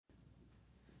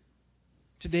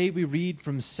Today we read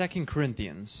from 2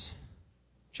 Corinthians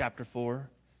chapter 4,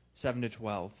 7 to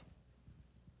 12.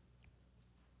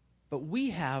 But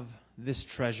we have this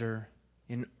treasure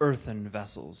in earthen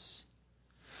vessels,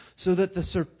 so that the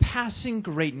surpassing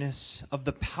greatness of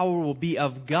the power will be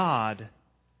of God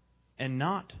and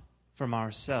not from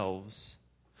ourselves.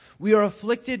 We are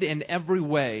afflicted in every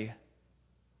way,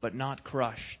 but not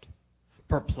crushed,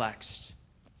 perplexed,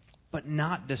 but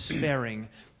not despairing,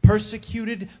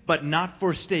 persecuted, but not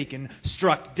forsaken,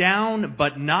 struck down,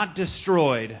 but not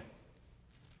destroyed,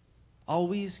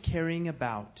 always carrying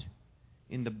about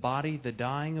in the body the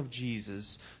dying of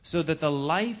Jesus, so that the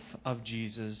life of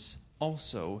Jesus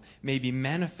also may be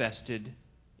manifested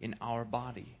in our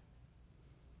body.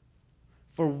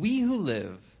 For we who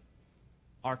live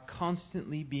are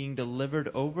constantly being delivered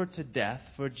over to death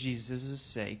for Jesus'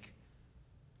 sake,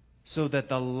 so that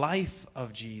the life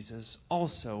of Jesus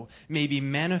also may be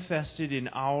manifested in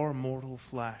our mortal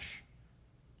flesh.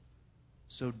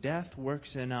 So death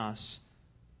works in us,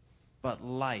 but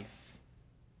life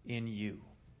in you.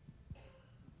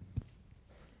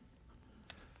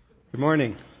 Good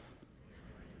morning.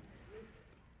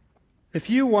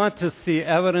 If you want to see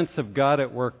evidence of God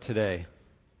at work today,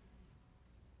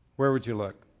 where would you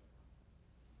look?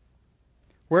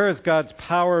 Where is God's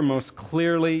power most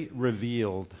clearly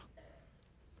revealed?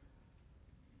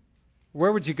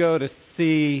 Where would you go to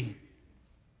see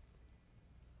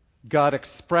God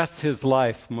express His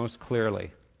life most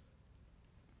clearly?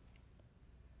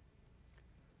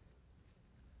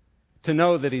 To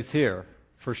know that He's here,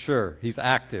 for sure. He's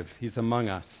active. He's among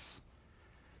us.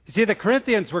 You see, the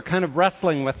Corinthians were kind of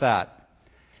wrestling with that.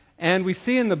 And we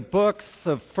see in the books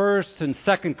of 1st and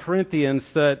 2nd Corinthians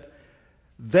that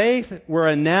they were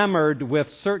enamored with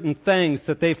certain things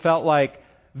that they felt like,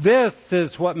 this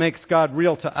is what makes God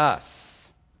real to us.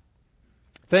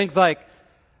 Things like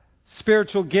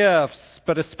spiritual gifts,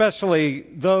 but especially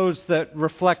those that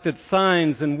reflected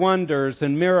signs and wonders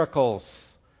and miracles.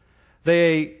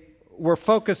 They were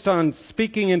focused on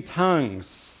speaking in tongues.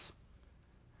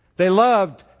 They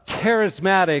loved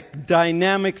charismatic,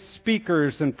 dynamic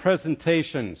speakers and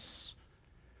presentations.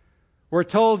 We're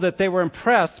told that they were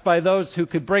impressed by those who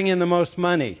could bring in the most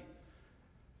money,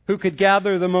 who could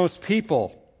gather the most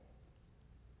people,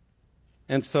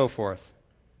 and so forth.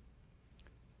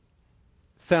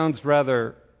 Sounds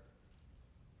rather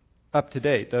up to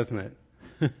date, doesn't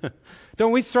it?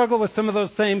 Don't we struggle with some of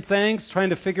those same things, trying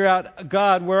to figure out,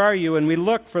 God, where are you? And we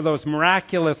look for those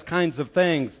miraculous kinds of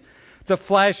things, the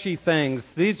flashy things.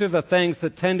 These are the things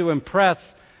that tend to impress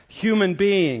human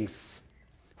beings.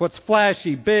 What's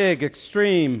flashy, big,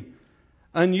 extreme,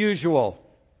 unusual.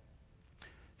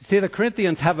 See, the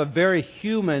Corinthians have a very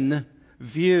human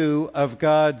view of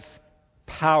God's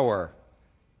power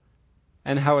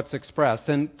and how it's expressed.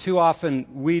 And too often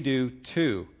we do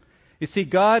too. You see,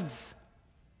 God's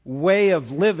way of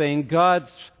living,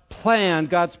 God's plan,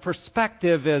 God's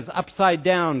perspective is upside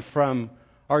down from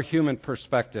our human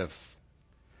perspective.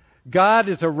 God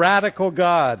is a radical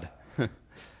God.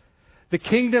 The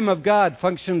kingdom of God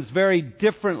functions very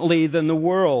differently than the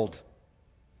world.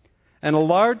 And a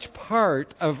large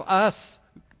part of us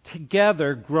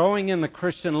together growing in the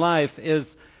Christian life is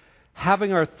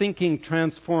having our thinking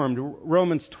transformed.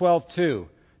 Romans 12:2.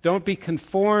 Don't be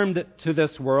conformed to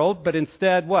this world, but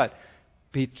instead what?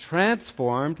 Be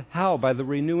transformed. How? By the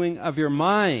renewing of your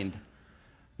mind,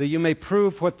 that you may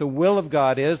prove what the will of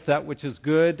God is, that which is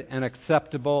good and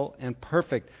acceptable and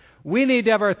perfect. We need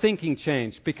to have our thinking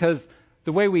changed because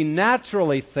the way we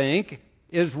naturally think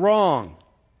is wrong.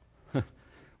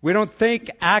 We don't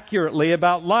think accurately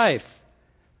about life.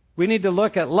 We need to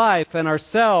look at life and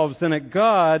ourselves and at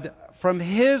God from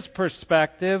His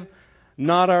perspective,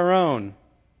 not our own.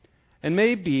 And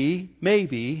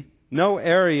maybe no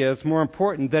area is more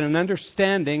important than an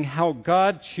understanding how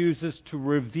God chooses to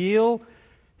reveal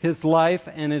His life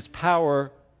and His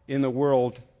power in the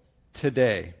world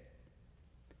today.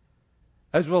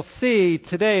 As we'll see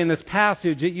today in this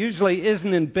passage, it usually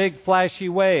isn't in big, flashy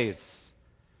ways.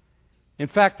 In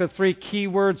fact, the three key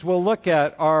words we'll look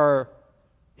at are,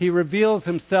 He reveals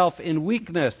Himself in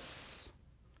weakness,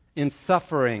 in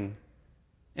suffering,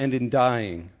 and in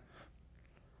dying.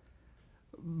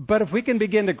 But if we can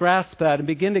begin to grasp that and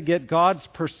begin to get God's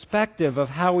perspective of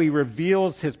how He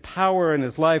reveals His power in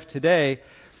His life today,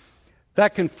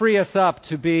 that can free us up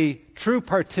to be true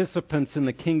participants in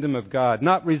the kingdom of God.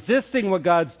 Not resisting what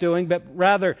God's doing, but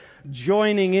rather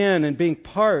joining in and being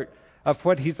part of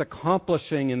what He's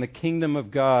accomplishing in the kingdom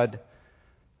of God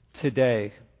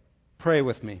today. Pray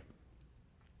with me.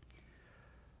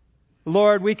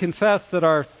 Lord, we confess that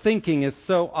our thinking is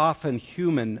so often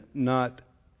human, not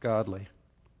godly.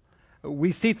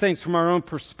 we see things from our own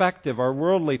perspective, our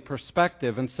worldly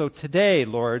perspective. And so today,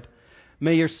 Lord,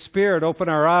 may your Spirit open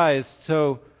our eyes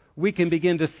so we can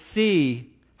begin to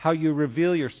see how you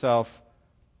reveal yourself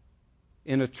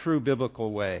in a true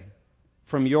biblical way,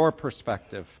 from your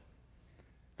perspective.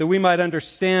 That we might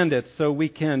understand it so we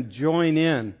can join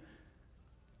in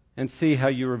and see how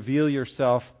you reveal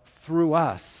yourself through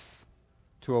us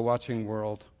to a watching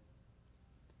world.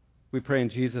 We pray in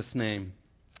Jesus' name.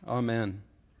 Amen.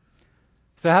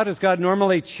 So how does God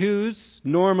normally choose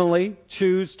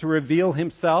to reveal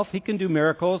himself? He can do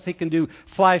miracles, he can do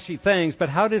flashy things, but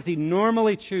how does he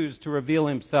normally choose to reveal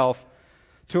himself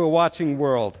to a watching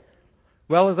world?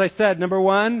 Well, as I said, number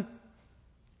one,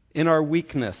 in our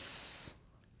weakness.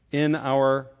 In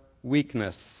our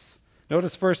weakness.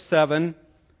 Notice verse 7.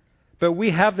 But we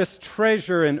have this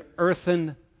treasure in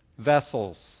earthen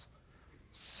vessels,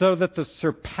 so that the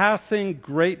surpassing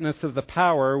greatness of the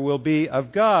power will be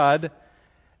of God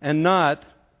and not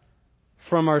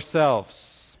from ourselves.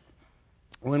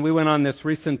 When we went on this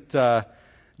recent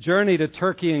journey to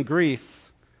Turkey and Greece,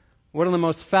 one of the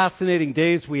most fascinating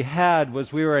days we had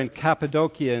was we were in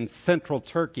Cappadocia in central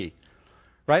Turkey,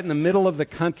 right in the middle of the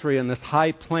country in this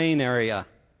high plain area.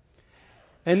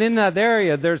 And in that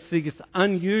area, there's these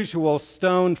unusual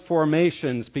stone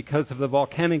formations because of the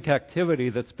volcanic activity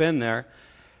that's been there.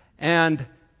 And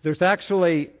there's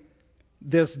actually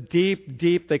this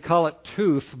deep, they call it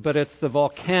tooth, but it's the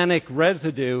volcanic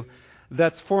residue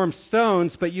that's formed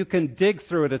stones, but you can dig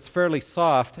through it. It's fairly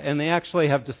soft. And they actually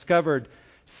have discovered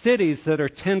cities that are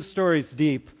 10 stories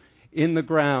deep in the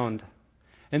ground.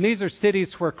 And these are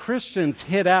cities where Christians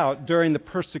hid out during the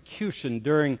persecution,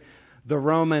 during the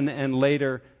Roman and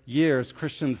later years.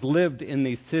 Christians lived in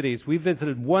these cities. We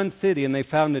visited one city and they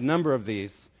found a number of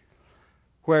these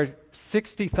where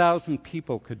 60,000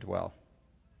 people could dwell.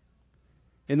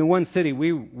 In the one city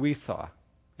we saw,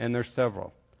 and there's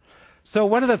several. So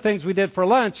one of the things we did for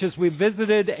lunch is we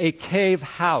visited a cave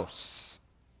house.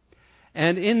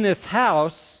 And in this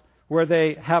house, where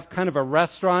they have kind of a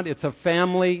restaurant, it's a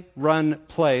family-run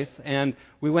place, and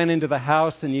we went into the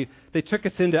house and they took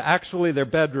us into actually their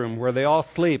bedroom where they all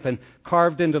sleep, and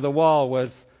carved into the wall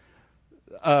was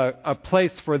a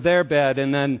place for their bed,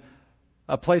 and then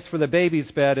a place for the baby's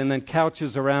bed, and then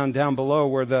couches around down below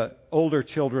where the older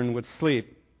children would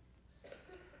sleep.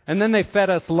 And then they fed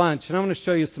us lunch, and I'm going to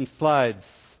show you some slides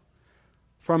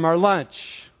from our lunch.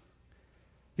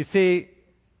 You see,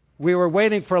 we were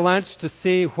waiting for lunch to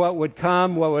see what would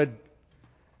come, what would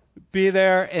be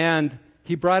there, and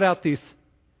he brought out these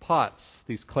pots,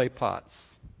 these clay pots.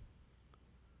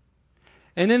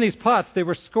 And in these pots, they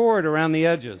were scored around the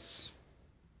edges.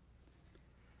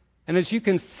 And as you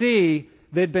can see,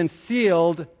 they'd been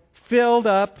sealed, filled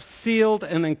up, sealed,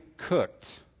 and then cooked.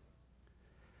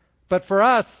 But for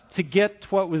us to get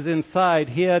what was inside,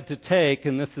 he had to take,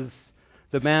 and this is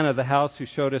the man of the house who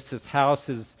showed us his house,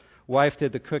 his wife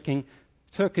did the cooking,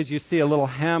 took, as you see, a little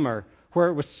hammer where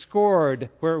it was scored,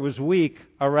 where it was weak,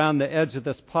 around the edge of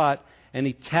this pot, and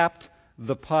he tapped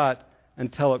the pot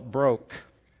until it broke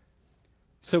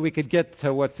so we could get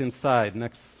to what's inside.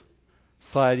 Next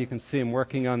slide, you can see him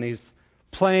working on these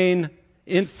plain,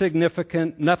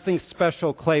 insignificant, nothing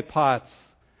special clay pots,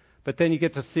 but then you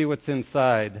get to see what's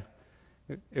inside.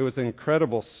 It was an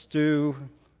incredible stew,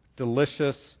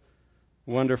 delicious,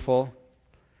 wonderful.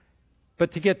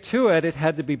 But to get to it, it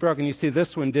had to be broken. You see,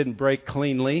 this one didn't break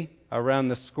cleanly around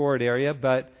the scored area,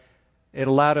 but it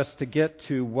allowed us to get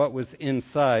to what was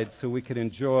inside so we could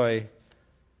enjoy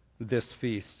this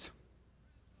feast.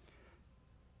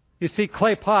 You see,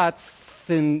 clay pots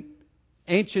in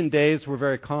ancient days were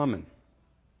very common.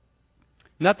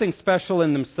 Nothing special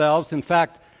in themselves. In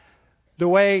fact, the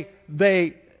way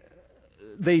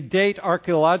they date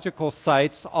archaeological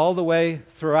sites all the way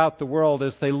throughout the world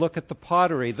as they look at the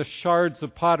pottery, the shards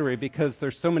of pottery, because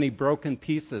there's so many broken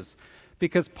pieces.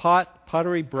 Because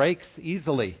pottery breaks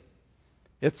easily.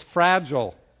 It's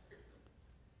fragile.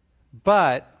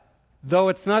 But though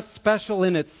it's not special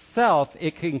in itself,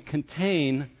 it can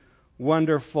contain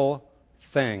wonderful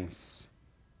things.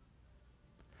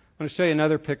 I'm going to show you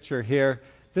another picture here.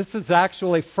 This is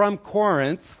actually from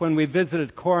Corinth, when we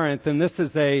visited Corinth, and this is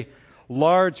a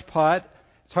large pot.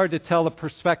 It's hard to tell the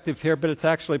perspective here, but it's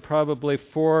actually probably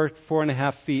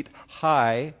 4.5 feet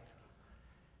high.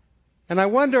 And I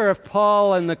wonder if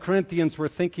Paul and the Corinthians were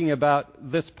thinking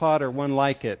about this pot or one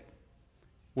like it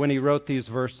when he wrote these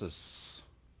verses.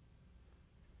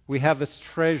 We have this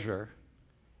treasure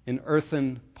in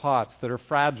earthen pots that are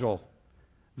fragile,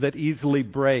 that easily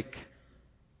break.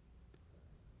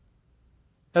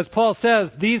 As Paul says,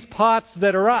 these pots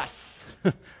that are us,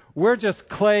 We're just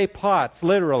clay pots,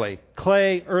 literally.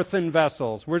 Clay earthen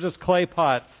vessels. We're just clay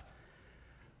pots.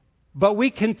 But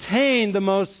we contain the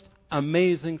most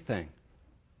amazing thing.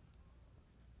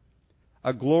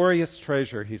 A glorious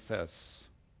treasure, he says.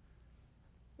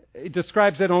 He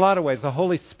describes it in a lot of ways. The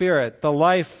Holy Spirit, the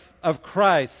life of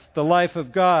Christ, the life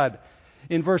of God.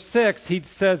 In verse 6, he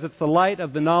says it's the light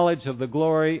of the knowledge of the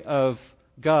glory of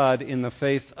God in the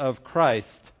face of Christ.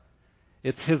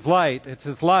 It's His light, it's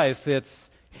His life, it's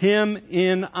Him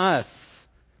in us.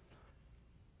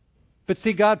 But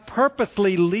see, God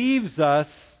purposely leaves us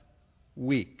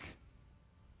weak.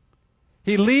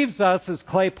 He leaves us as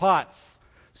clay pots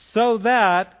so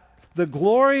that the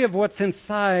glory of what's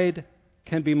inside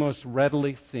can be most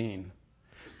readily seen.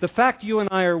 The fact you and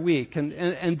I are weak,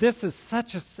 and this is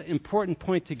such an important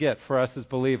point to get for us as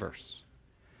believers.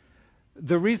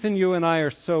 The reason you and I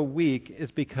are so weak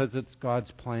is because it's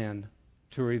God's plan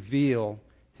to reveal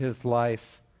His life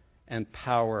and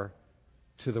power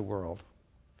to the world.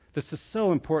 This is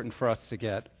so important for us to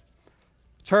get.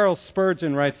 Charles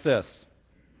Spurgeon writes this: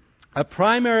 a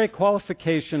primary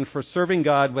qualification for serving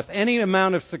God with any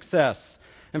amount of success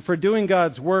and for doing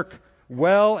God's work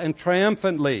well and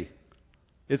triumphantly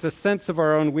is a sense of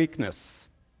our own weakness.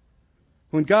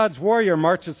 When God's warrior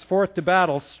marches forth to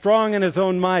battle, strong in his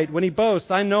own might, when he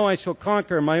boasts, I know I shall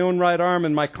conquer, my own right arm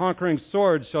and my conquering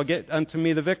sword shall get unto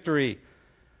me the victory,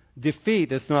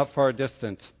 defeat is not far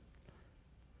distant.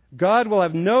 God will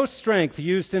have no strength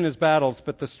used in his battles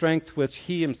but the strength which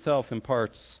he himself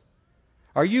imparts.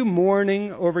 Are you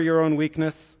mourning over your own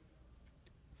weakness?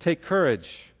 Take courage,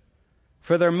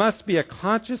 for there must be a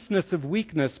consciousness of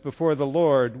weakness before the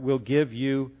Lord will give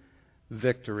you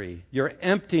victory. Your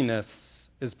emptiness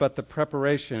is but the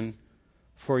preparation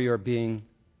for your being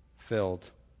filled.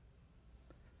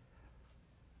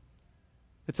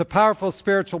 It's a powerful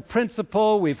spiritual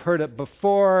principle. We've heard it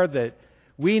before, that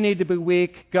we need to be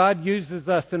weak. God uses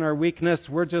us in our weakness.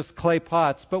 We're just clay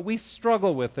pots. But we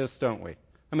struggle with this, don't we?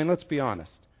 I mean, let's be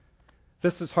honest.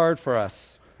 This is hard for us.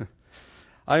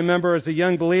 I remember as a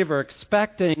young believer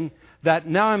expecting that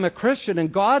now I'm a Christian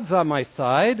and God's on my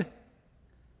side,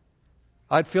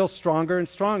 I'd feel stronger and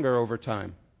stronger over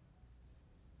time.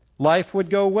 Life would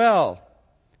go well.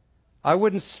 I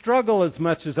wouldn't struggle as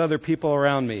much as other people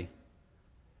around me.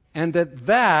 And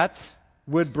that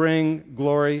would bring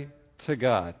glory to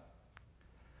God.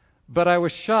 But I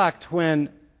was shocked when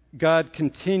God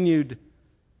continued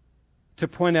to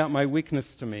point out my weakness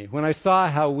to me. When I saw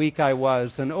how weak I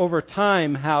was, and over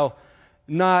time how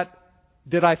not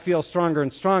did I feel stronger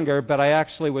and stronger, but I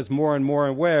actually was more and more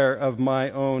aware of my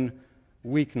own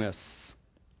weakness.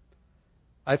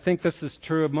 I think this is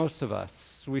true of most of us.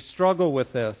 We struggle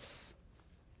with this.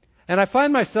 And I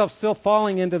find myself still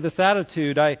falling into this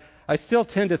attitude. I still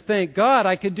tend to think, God,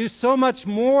 I could do so much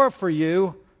more for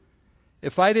you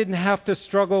if I didn't have to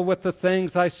struggle with the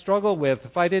things I struggle with,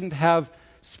 if I didn't have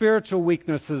spiritual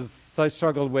weaknesses I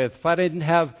struggled with, if I didn't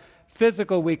have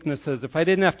physical weaknesses, if I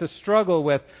didn't have to struggle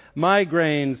with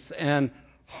migraines and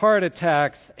heart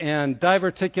attacks and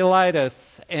diverticulitis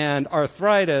and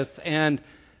arthritis and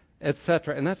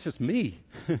etc. And that's just me.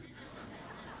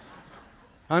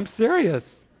 I'm serious.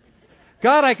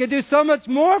 God, I could do so much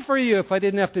more for you if I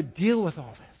didn't have to deal with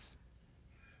all this.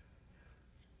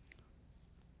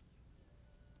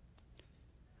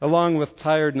 Along with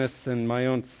tiredness and my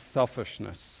own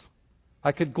selfishness.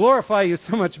 I could glorify you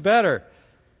so much better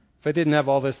if I didn't have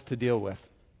all this to deal with.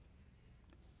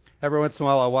 Every once in a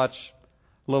while I'll watch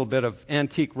a little bit of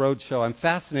Antique Roadshow. I'm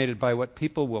fascinated by what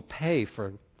people will pay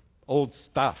for old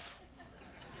stuff.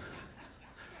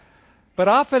 But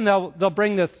often they'll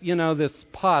bring this, this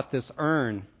pot, this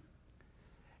urn,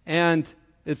 and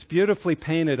it's beautifully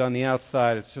painted on the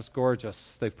outside. It's just gorgeous.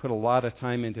 They've put a lot of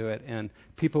time into it, and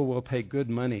people will pay good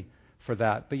money for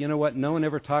that. But you know what? No one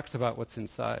ever talks about what's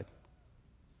inside.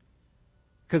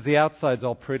 Because the outside's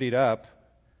all prettied up.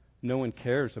 No one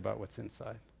cares about what's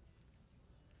inside.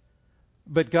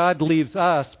 But God leaves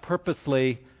us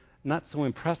purposely not so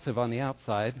impressive on the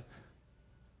outside,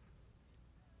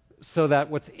 so that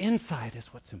what's inside is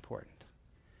what's important.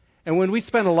 And when we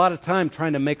spend a lot of time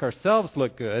trying to make ourselves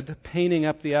look good, painting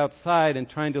up the outside and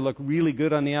trying to look really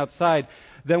good on the outside,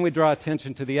 then we draw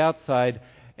attention to the outside,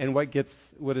 and what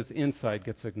is inside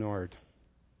gets ignored.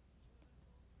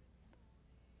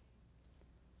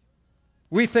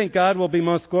 We think God will be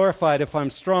most glorified if I'm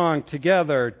strong,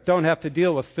 together, don't have to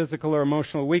deal with physical or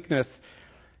emotional weakness.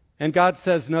 And God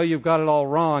says, no, you've got it all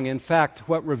wrong. In fact,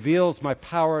 what reveals my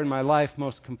power in my life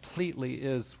most completely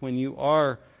is when you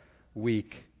are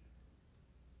weak.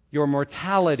 Your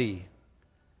mortality,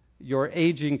 your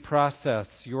aging process,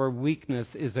 your weakness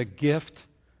is a gift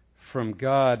from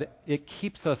God, it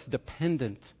keeps us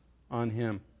dependent on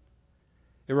Him.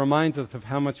 It reminds us of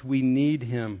how much we need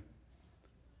Him.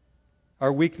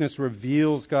 Our weakness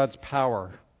reveals God's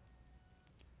power.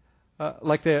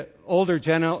 Like the older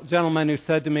gentleman who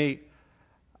said to me,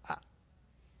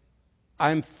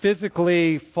 I'm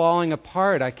physically falling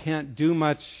apart. I can't do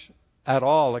much at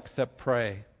all except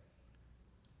pray.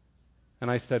 And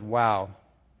I said, wow.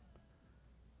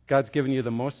 God's given you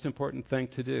the most important thing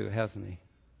to do, hasn't He?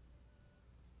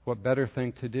 What better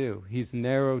thing to do? He's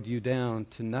narrowed you down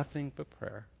to nothing but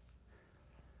prayer.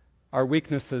 Our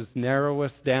weaknesses narrow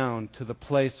us down to the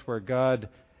place where God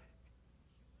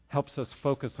helps us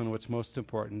focus on what's most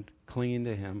important, clinging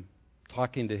to Him,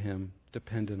 talking to Him,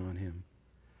 dependent on Him.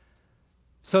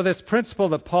 So this principle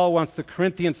that Paul wants the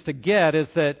Corinthians to get is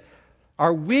that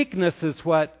our weakness is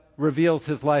what reveals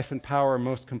His life and power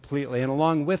most completely. And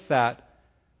along with that,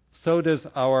 so does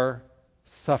our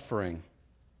suffering.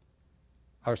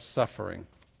 Our suffering.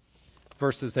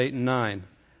 Verses 8 and 9.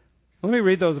 Let me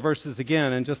read those verses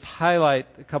again and just highlight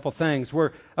a couple things.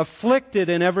 We're afflicted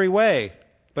in every way,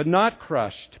 but not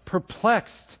crushed.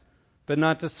 Perplexed, but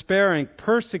not despairing.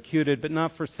 Persecuted, but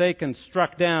not forsaken.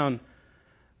 Struck down,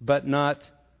 but not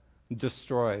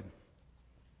destroyed.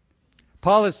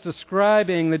 Paul is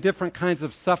describing the different kinds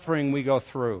of suffering we go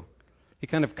through. He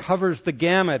kind of covers the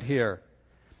gamut here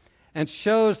and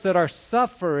shows that our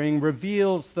suffering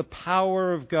reveals the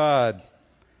power of God,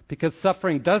 because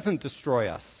suffering doesn't destroy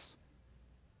us.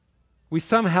 We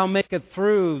somehow make it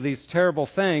through these terrible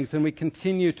things, and we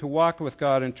continue to walk with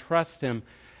God and trust Him.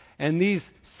 And these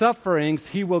sufferings,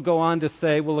 he will go on to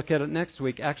say, we'll look at it next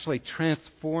week, actually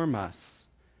transform us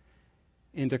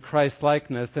into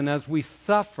Christ-likeness. And as we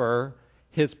suffer,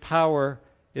 His power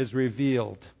is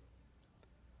revealed.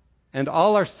 And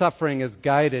all our suffering is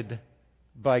guided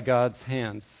by God's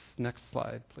hands. Next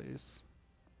slide, please.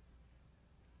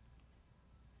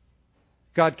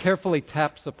 God carefully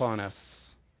taps upon us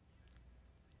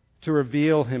to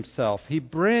reveal Himself. He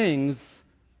brings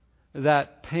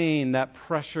that pain, that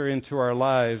pressure into our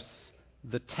lives,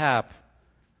 the tap,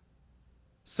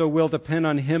 so we'll depend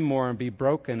on Him more and be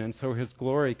broken, and so His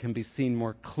glory can be seen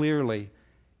more clearly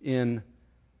in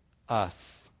us.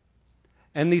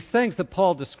 And these things that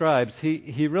Paul describes,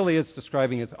 he really is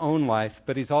describing his own life,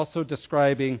 but he's also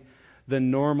describing the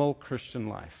normal Christian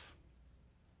life.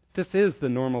 This is the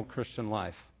normal Christian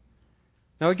life.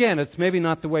 Now again, it's maybe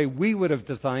not the way we would have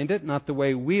designed it, not the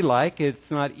way we like. It's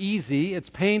not easy, it's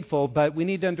painful, but we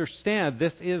need to understand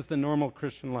this is the normal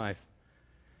Christian life.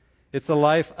 It's a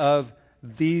life of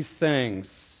these things.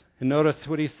 And notice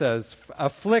what he says,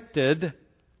 afflicted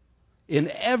in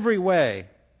every way,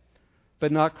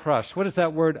 but not crushed. What does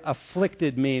that word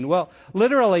afflicted mean? Well,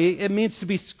 literally, it means to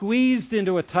be squeezed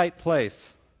into a tight place.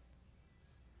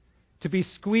 To be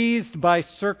squeezed by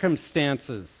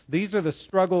circumstances. These are the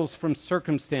struggles from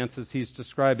circumstances he's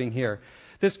describing here.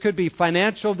 This could be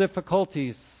financial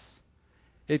difficulties.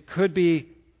 It could be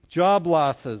job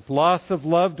losses, loss of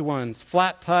loved ones,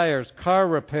 flat tires, car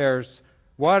repairs,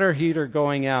 water heater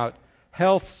going out,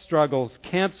 health struggles,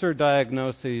 cancer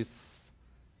diagnoses,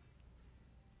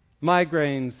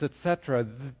 migraines, etc.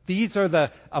 These are the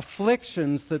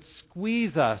afflictions that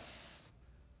squeeze us,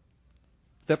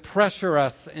 that pressure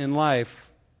us in life,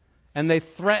 and they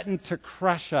threaten to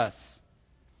crush us.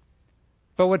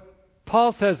 But what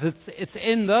Paul says, it's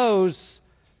in those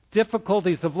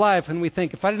difficulties of life, and we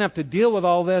think, if I didn't have to deal with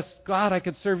all this, God, I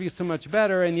could serve you so much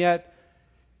better, and yet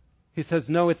he says,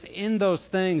 no, it's in those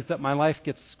things that my life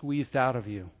gets squeezed out of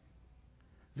you.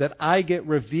 That I get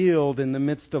revealed in the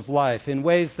midst of life in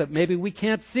ways that maybe we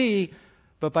can't see,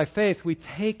 but by faith we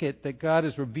take it that God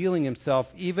is revealing Himself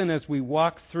even as we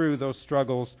walk through those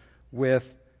struggles with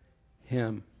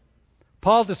Him.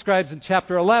 Paul describes in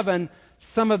chapter 11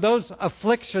 some of those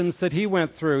afflictions that he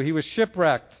went through. He was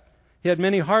shipwrecked. He had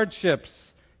many hardships.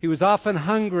 He was often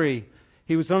hungry.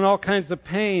 He was in all kinds of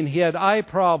pain. He had eye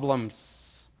problems,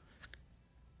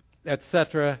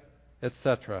 etc.,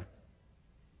 etc.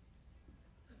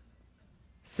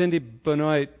 Cindy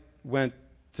Benoit went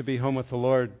to be home with the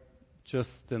Lord just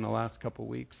in the last couple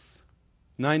weeks.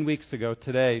 9 weeks ago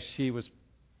today, she was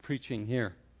preaching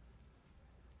here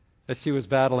as she was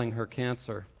battling her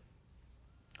cancer.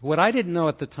 What I didn't know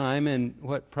at the time, and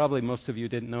what probably most of you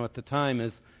didn't know at the time,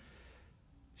 is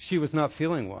she was not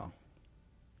feeling well.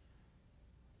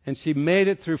 And she made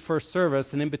it through first service,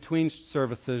 and in between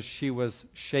services, she was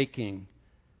shaking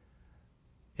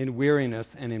in weariness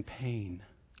and in pain.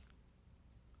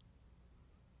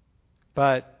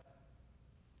 But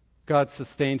God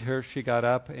sustained her. She got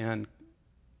up and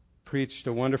preached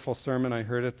a wonderful sermon. I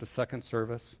heard it the second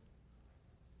service.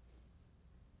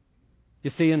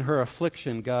 You see, in her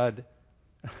affliction, God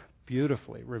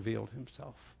beautifully revealed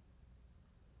himself.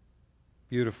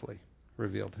 Beautifully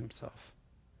revealed himself.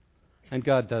 And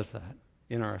God does that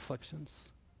in our afflictions.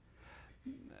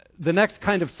 The next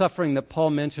kind of suffering that Paul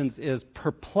mentions is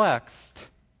perplexed,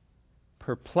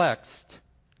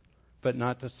 but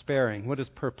not despairing. What does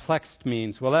perplexed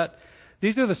mean? Well,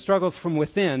 these are the struggles from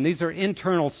within. These are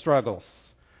internal struggles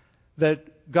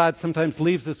that God sometimes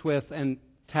leaves us with and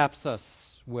taps us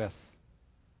with.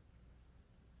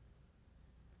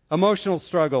 Emotional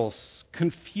struggles,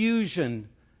 confusion,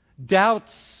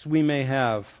 doubts we may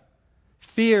have,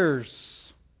 fears,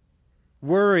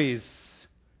 worries,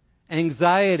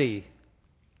 anxiety,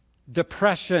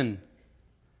 depression,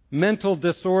 mental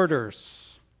disorders,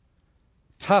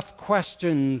 tough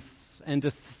questions and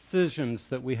decisions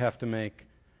that we have to make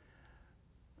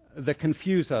that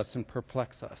confuse us and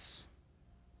perplex us.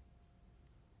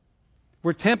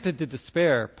 We're tempted to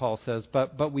despair, Paul says,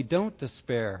 but we don't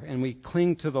despair, and we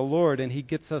cling to the Lord, and He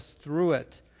gets us through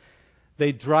it.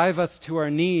 They drive us to our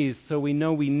knees so we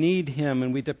know we need Him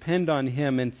and we depend on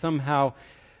Him, and somehow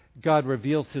God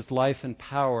reveals His life and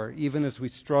power even as we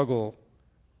struggle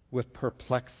with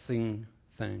perplexing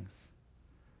things.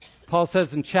 Paul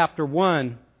says in chapter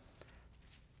 1,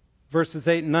 verses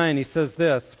 8 and 9, he says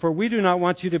this, "For we do not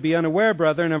want you to be unaware,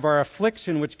 brethren, of our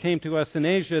affliction which came to us in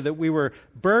Asia, that we were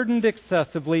burdened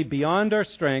excessively beyond our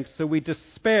strength, so we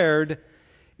despaired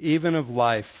even of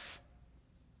life.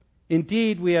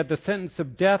 Indeed, we had the sentence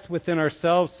of death within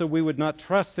ourselves, so we would not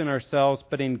trust in ourselves,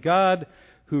 but in God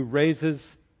who raises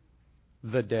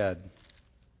the dead."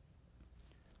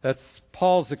 That's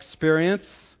Paul's experience.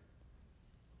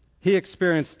 He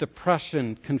experienced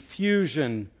depression,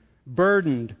 confusion,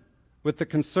 burdened with the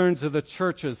concerns of the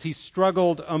churches. He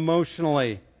struggled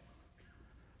emotionally.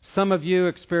 Some of you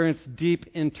experienced deep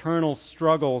internal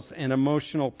struggles and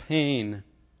emotional pain.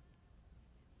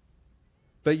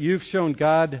 But you've shown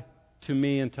God to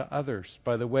me and to others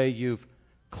by the way you've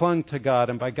clung to God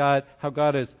and by God, how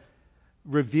God has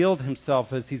revealed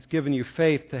Himself as He's given you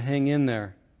faith to hang in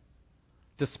there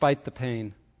despite the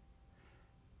pain.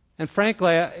 And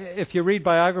frankly, if you read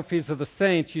biographies of the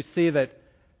saints, you see that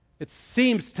it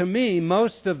seems to me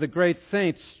most of the great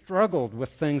saints struggled with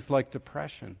things like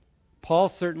depression.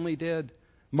 Paul certainly did.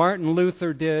 Martin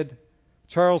Luther did.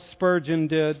 Charles Spurgeon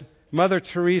did. Mother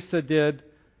Teresa did.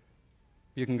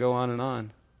 You can go on and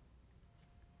on.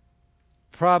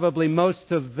 Probably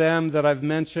most of them that I've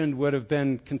mentioned would have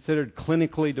been considered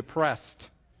clinically depressed.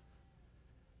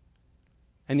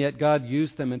 And yet God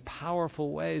used them in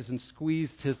powerful ways and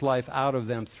squeezed His life out of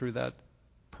them through that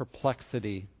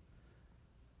perplexity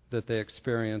that they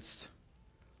experienced.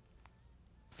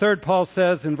 Third, Paul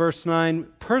says in verse 9,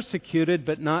 persecuted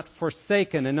but not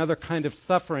forsaken. Another kind of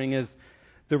suffering is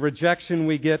the rejection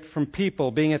we get from people,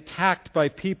 being attacked by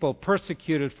people,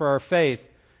 persecuted for our faith.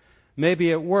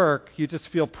 Maybe at work you just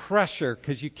feel pressure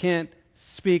because you can't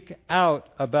speak out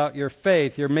about your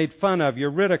faith. You're made fun of.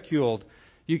 You're ridiculed.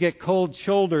 You get cold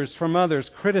shoulders from others,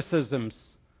 criticisms,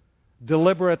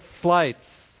 deliberate slights,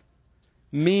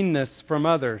 meanness from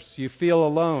others. You feel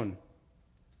alone,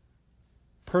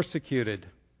 persecuted,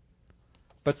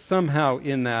 but somehow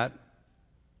in that,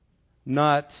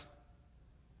 not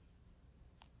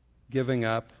giving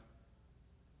up,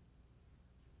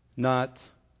 not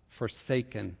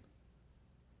forsaken.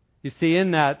 You see,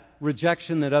 in that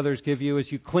rejection that others give you,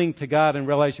 as you cling to God and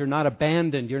realize you're not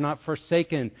abandoned, you're not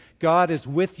forsaken, God is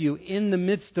with you in the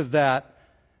midst of that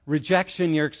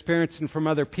rejection you're experiencing from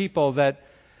other people, that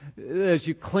as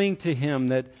you cling to Him,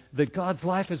 that God's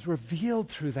life is revealed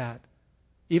through that,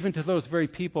 even to those very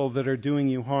people that are doing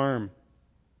you harm.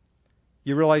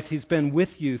 You realize He's been with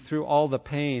you through all the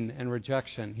pain and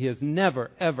rejection. He has never,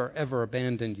 ever, ever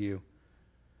abandoned you.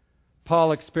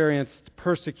 Paul experienced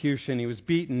persecution. He was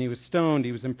beaten, he was stoned,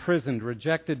 he was imprisoned,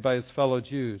 rejected by his fellow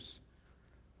Jews.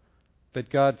 But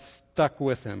God stuck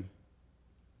with him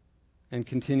and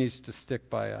continues to stick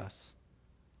by us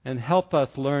and help us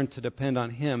learn to depend on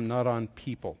Him, not on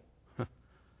people,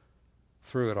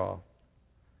 through it all.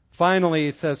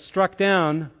 Finally, he says, struck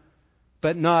down,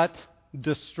 but not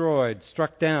destroyed.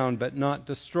 Struck down, but not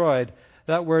destroyed.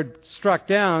 That word struck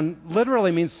down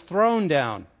literally means thrown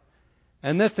down.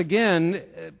 And this again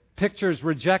pictures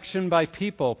rejection by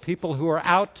people who are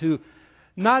out to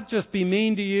not just be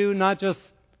mean to you, not just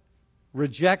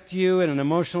reject you in an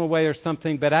emotional way or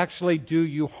something, but actually do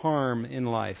you harm in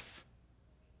life.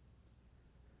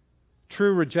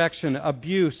 True rejection,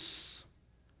 abuse,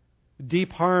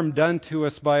 deep harm done to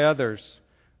us by others,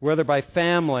 whether by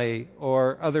family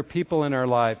or other people in our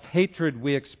lives, hatred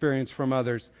we experience from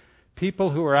others, people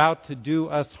who are out to do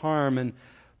us harm. And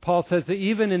Paul says that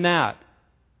even in that,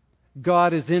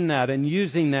 God is in that and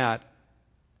using that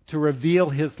to reveal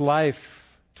His life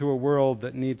to a world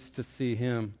that needs to see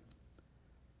Him.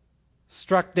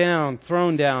 Struck down,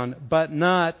 thrown down, but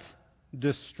not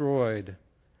destroyed.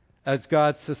 As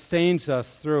God sustains us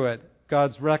through it,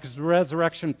 God's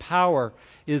resurrection power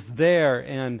is there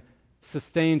and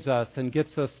sustains us and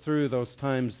gets us through those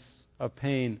times of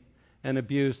pain and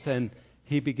abuse, and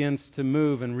He begins to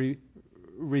move and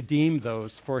redeem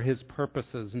those for His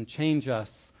purposes and change us,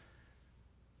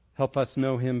 help us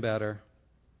know Him better.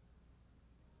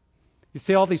 You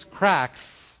see all these cracks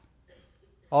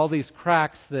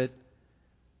that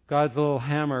God's little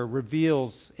hammer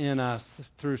reveals in us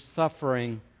through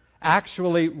suffering,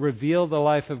 actually reveal the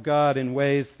life of God in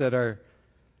ways that are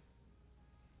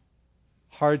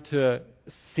hard to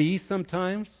see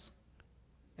sometimes,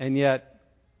 and yet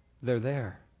they're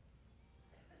there.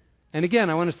 And again,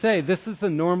 I want to say, this is the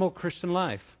normal Christian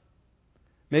life.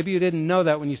 Maybe you didn't know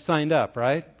that when you signed up,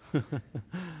 right?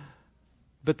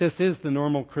 But this is the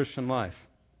normal Christian life.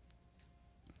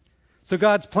 So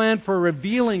God's plan for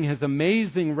revealing His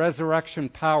amazing resurrection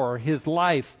power, His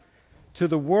life, to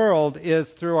the world is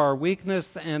through our weakness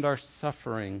and our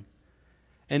suffering.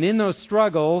 And in those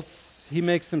struggles, He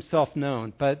makes Himself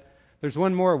known. But there's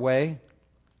one more way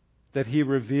that He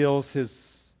reveals His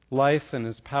life and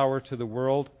His power to the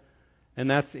world, and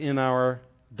that's in our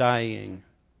dying.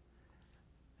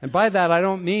 And by that, I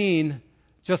don't mean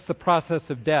just the process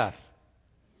of death.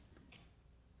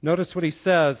 Notice what He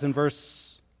says in verse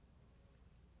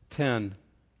 10.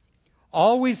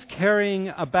 Always carrying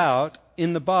about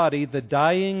in the body the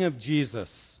dying of Jesus,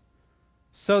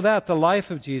 so that the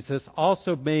life of Jesus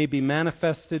also may be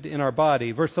manifested in our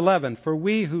body. Verse 11, for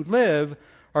we who live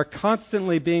are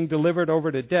constantly being delivered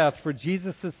over to death for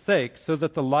Jesus' sake, so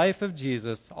that the life of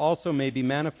Jesus also may be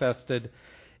manifested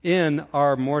in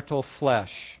our mortal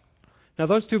flesh. Now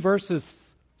those two verses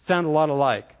sound a lot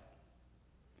alike,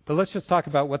 but let's just talk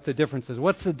about what the difference is.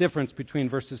 What's the difference between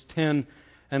verses 10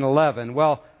 and 11?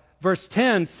 Well, verse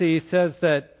 10, says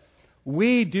that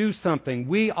we do something.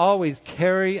 We always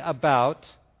carry about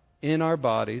in our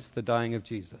bodies the dying of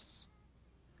Jesus.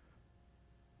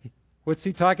 What's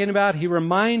he talking about? He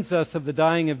reminds us of the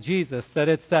dying of Jesus, that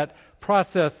it's that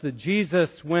process that Jesus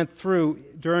went through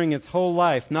during His whole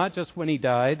life, not just when He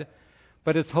died,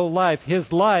 but His whole life.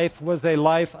 His life was a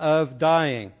life of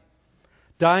dying.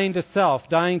 Dying to self,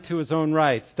 dying to His own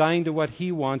rights, dying to what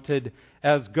He wanted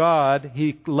as God.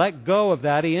 He let go of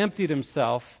that. He emptied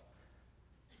Himself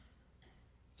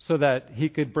so that He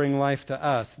could bring life to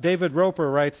us. David Roper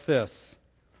writes this: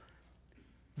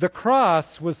 the cross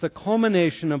was the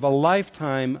culmination of a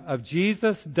lifetime of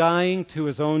Jesus dying to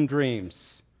His own dreams,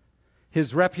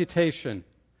 His reputation,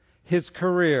 His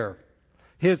career,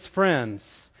 His friends,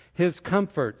 His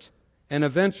comfort, and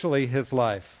eventually His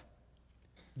life.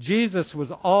 Jesus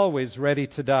was always ready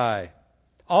to die.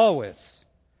 Always.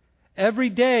 Every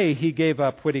day He gave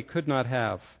up what He could not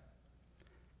have.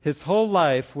 His whole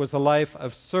life was a life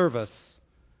of service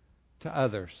to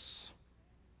others.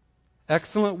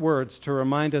 Excellent words to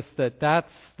remind us that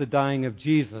that's the dying of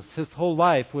Jesus. His whole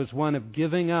life was one of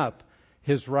giving up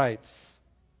His rights.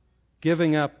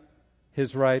 Giving up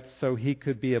His rights so He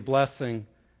could be a blessing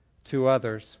to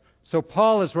others. So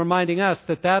Paul is reminding us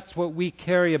that that's what we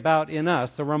carry about in us.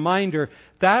 A reminder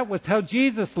that was how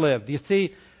Jesus lived. You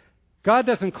see, God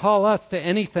doesn't call us to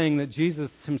anything that Jesus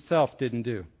Himself didn't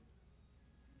do.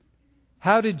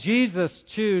 How did Jesus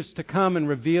choose to come and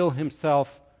reveal Himself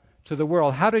to the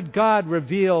world? How did God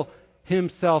reveal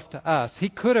Himself to us? He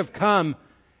could have come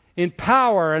in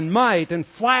power and might and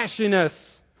flashiness,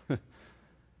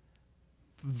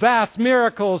 vast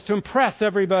miracles to impress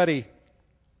everybody.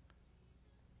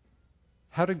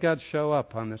 How did God show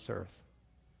up on this earth?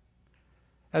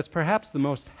 As perhaps the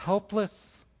most helpless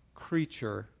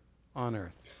creature on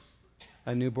earth,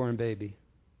 a newborn baby.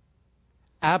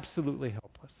 Absolutely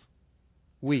helpless.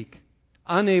 Weak.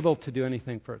 Unable to do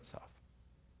anything for itself.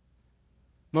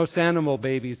 Most animal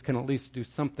babies can at least do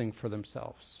something for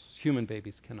themselves. Human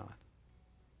babies cannot.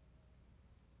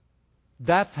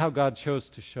 That's how God chose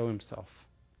to show Himself.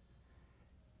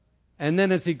 And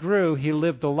then as He grew, He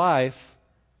lived a life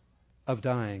of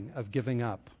dying, of giving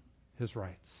up His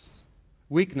rights.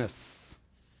 Weakness,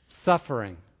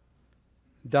 suffering,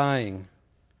 dying.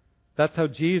 That's how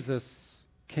Jesus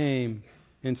came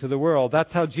into the world.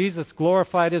 That's how Jesus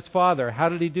glorified His Father. How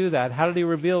did He do that? How did He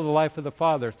reveal the life of the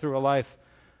Father? Through a life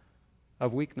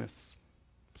of weakness,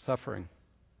 suffering,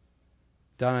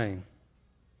 dying.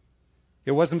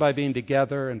 It wasn't by being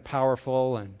together and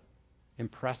powerful and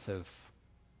impressive.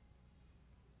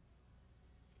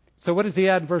 So what does he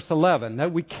add in verse 11?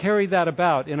 That we carry that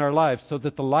about in our lives so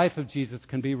that the life of Jesus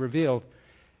can be revealed.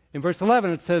 In verse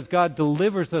 11 it says God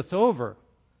delivers us over.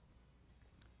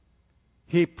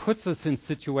 He puts us in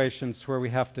situations where we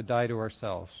have to die to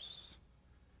ourselves.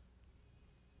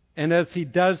 And as he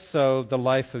does so, the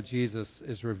life of Jesus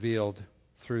is revealed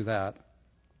through that.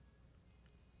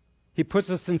 He puts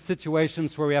us in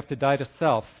situations where we have to die to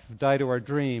self, die to our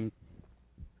dreams.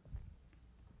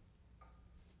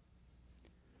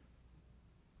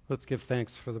 Let's give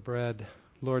thanks for the bread.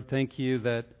 Lord, thank you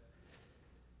that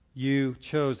you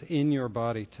chose in your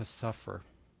body to suffer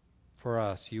for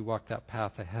us. You walked that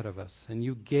path ahead of us, and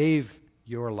you gave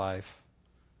your life,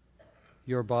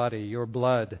 your body, your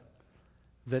blood,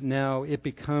 that now it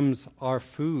becomes our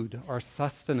food, our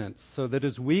sustenance, so that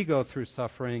as we go through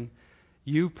suffering,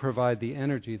 you provide the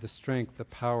energy, the strength, the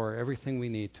power, everything we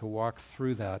need to walk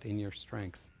through that in your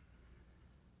strength.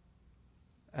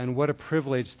 And what a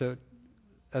privilege that,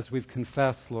 as we've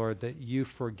confessed, Lord, that you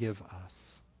forgive us.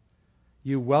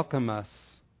 You welcome us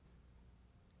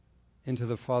into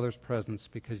the Father's presence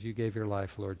because you gave your life,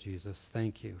 Lord Jesus.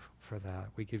 Thank you for that.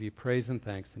 We give you praise and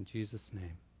thanks in Jesus'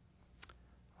 name.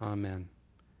 Amen.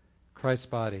 Christ's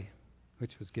body,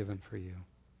 which was given for you.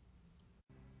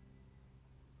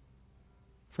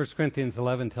 1 Corinthians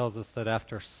 11 tells us that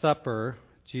after supper,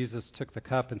 Jesus took the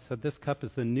cup and said, "This cup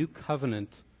is the new covenant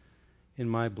in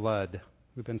my blood."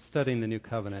 We've been studying the new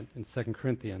covenant in 2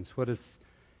 Corinthians. What does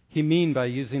he mean by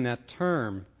using that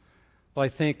term? Well, I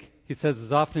think he says,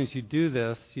 as often as you do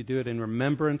this, you do it in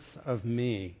remembrance of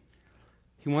me.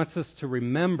 He wants us to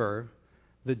remember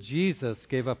that Jesus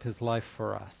gave up his life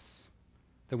for us,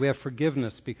 that we have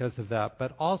forgiveness because of that.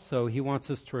 But also, he wants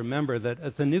us to remember that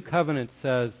as the new covenant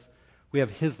says, we have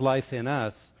his life in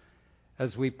us.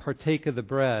 As we partake of the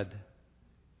bread,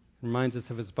 reminds us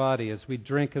of his body. As we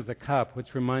drink of the cup,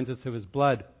 which reminds us of his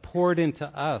blood poured into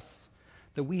us,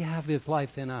 that we have his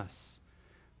life in us.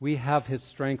 We have his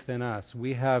strength in us.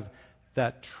 We have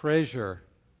that treasure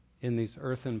in these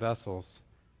earthen vessels.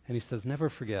 And he says, never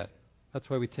forget. That's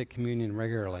why we take communion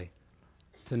regularly,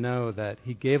 to know that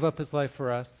he gave up his life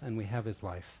for us and we have his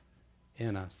life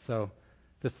in us. So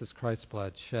this is Christ's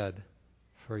blood shed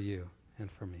for you and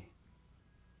for me.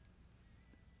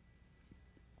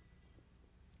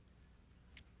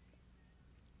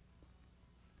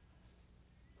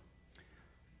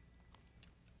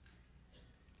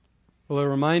 Well, a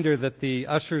reminder that the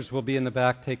ushers will be in the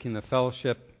back taking the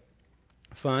fellowship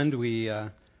fund. We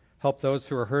help those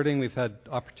who are hurting. We've had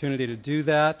opportunity to do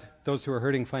that. Those who are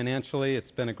hurting financially,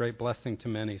 it's been a great blessing to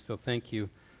many. So thank you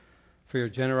for your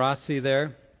generosity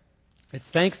there. It's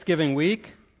Thanksgiving week.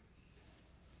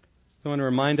 I want to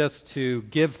remind us to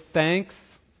give thanks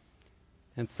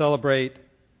and celebrate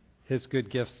his good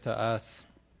gifts to us.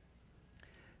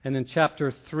 And in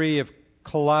chapter 3 of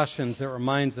Colossians, it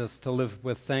reminds us to live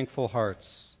with thankful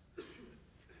hearts.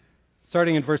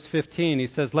 Starting in verse 15, he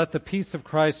says, "Let the peace of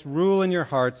Christ rule in your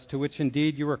hearts, to which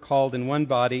indeed you were called in one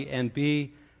body, and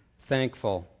be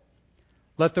thankful.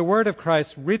 Let the word of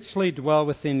Christ richly dwell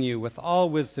within you, with all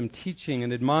wisdom, teaching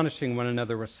and admonishing one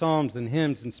another with psalms and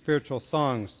hymns and spiritual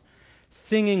songs,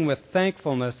 singing with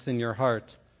thankfulness in your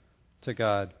heart to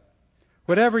God.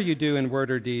 Whatever you do in word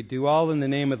or deed, do all in the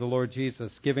name of the Lord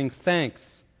Jesus, giving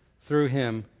thanks through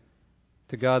him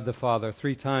to God the Father."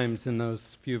 3 times in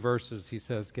those few verses he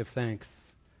says, give thanks,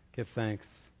 give thanks,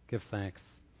 give thanks.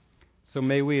 So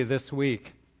may we this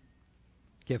week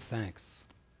give thanks.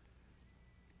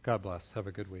 God bless. Have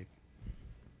a good week.